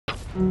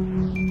I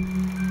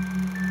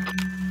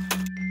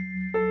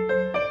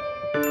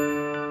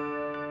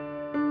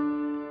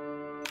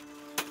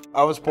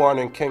was born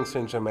in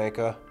Kingston,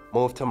 Jamaica,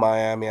 moved to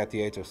Miami at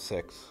the age of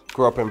 6.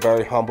 Grew up in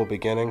very humble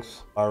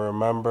beginnings. I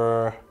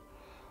remember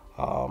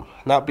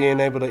not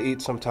being able to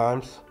eat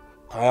sometimes.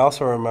 I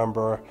also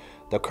remember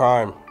the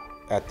crime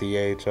at the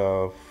age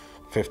of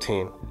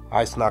 15.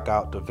 I snuck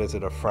out to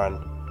visit a friend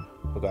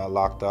who got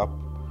locked up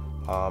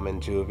in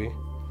juvie.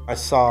 I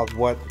saw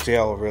what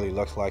jail really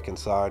looks like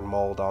inside: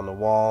 mold on the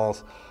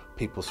walls,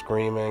 people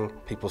screaming,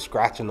 people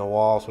scratching the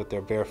walls with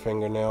their bare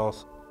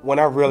fingernails. When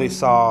I really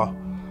saw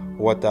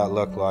what that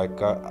looked like,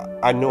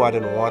 I knew I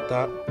didn't want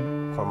that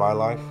for my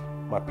life.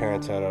 My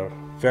parents had a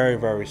very,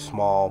 very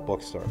small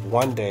bookstore.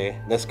 One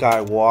day, this guy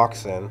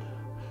walks in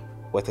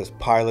with his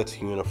pilot's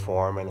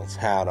uniform and his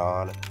hat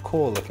on,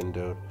 cool looking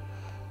dude.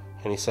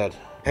 And he said,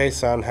 "Hey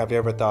son, have you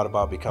ever thought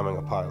about becoming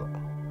a pilot?"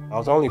 I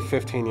was only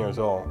 15 years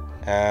old,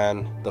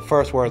 and the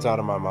first words out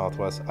of my mouth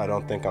was, "I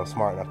don't think I'm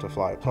smart enough to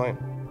fly a plane."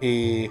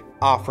 He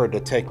offered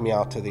to take me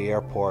out to the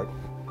airport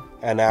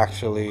and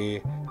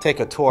actually take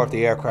a tour of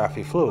the aircraft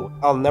he flew.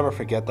 I'll never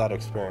forget that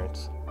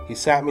experience. He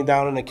sat me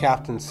down in the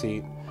captain's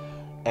seat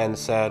and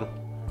said,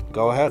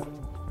 "Go ahead,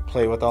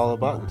 play with all the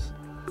buttons."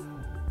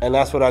 And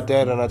that's what I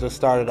did, and I just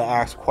started to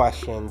ask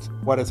questions.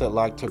 What is it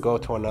like to go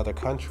to another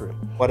country?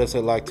 What is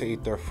it like to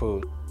eat their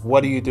food?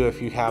 What do you do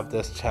if you have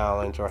this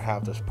challenge or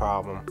have this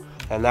problem?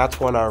 And that's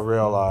when I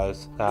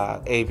realized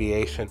that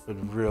aviation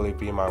would really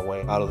be my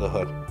way out of the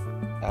hood.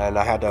 And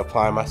I had to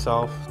apply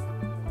myself,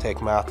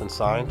 take math and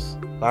science.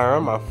 I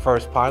earned my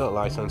first pilot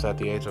license at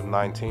the age of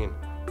 19.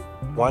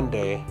 One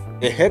day,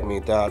 it hit me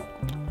that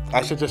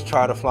I should just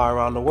try to fly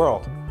around the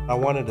world. I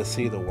wanted to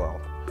see the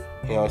world.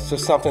 You know, it's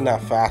just something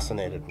that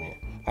fascinated me.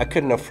 I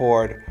couldn't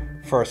afford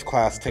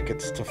first-class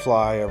tickets to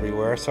fly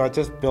everywhere, so I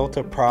just built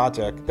a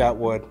project that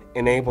would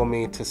enable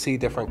me to see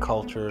different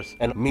cultures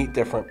and meet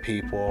different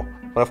people.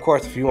 But of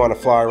course, if you want to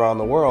fly around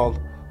the world,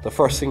 the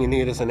first thing you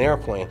need is an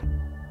airplane.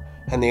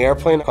 And the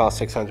airplane cost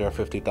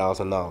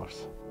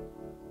 $650,000.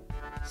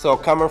 So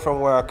coming from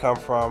where I come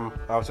from,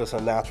 I was just a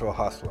natural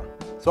hustler.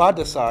 So I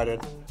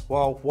decided,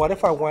 well, what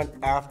if I went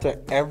after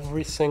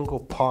every single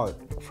part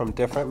from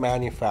different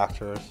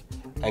manufacturers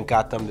and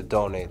got them to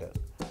donate it?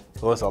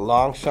 It was a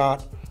long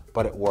shot,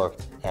 but it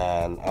worked.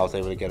 And I was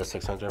able to get a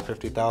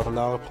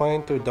 $650,000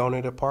 plane through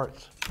donated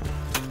parts.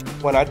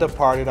 When I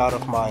departed out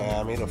of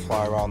Miami to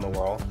fly around the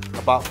world,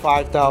 about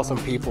 5,000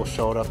 people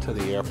showed up to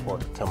the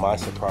airport, to my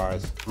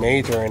surprise.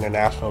 Major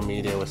international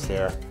media was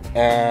there,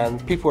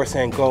 and people were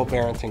saying, "Go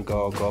Barrington,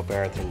 go, go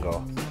Barrington,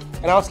 go."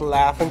 And I was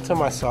laughing to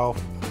myself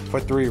for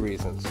 3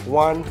 reasons.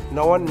 One,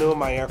 no one knew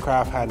my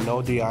aircraft had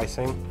no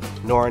de-icing,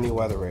 nor any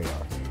weather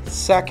radar.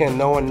 Second,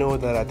 no one knew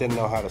that I didn't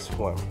know how to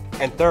swim.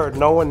 And third,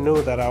 no one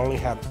knew that I only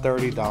had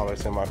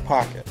 $30 in my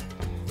pocket.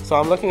 So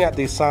I'm looking at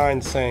these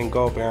signs saying,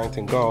 "Go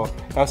Barrington, go."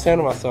 And I'm saying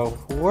to myself,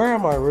 where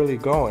am I really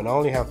going? I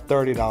only have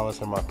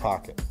 $30 in my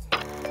pocket.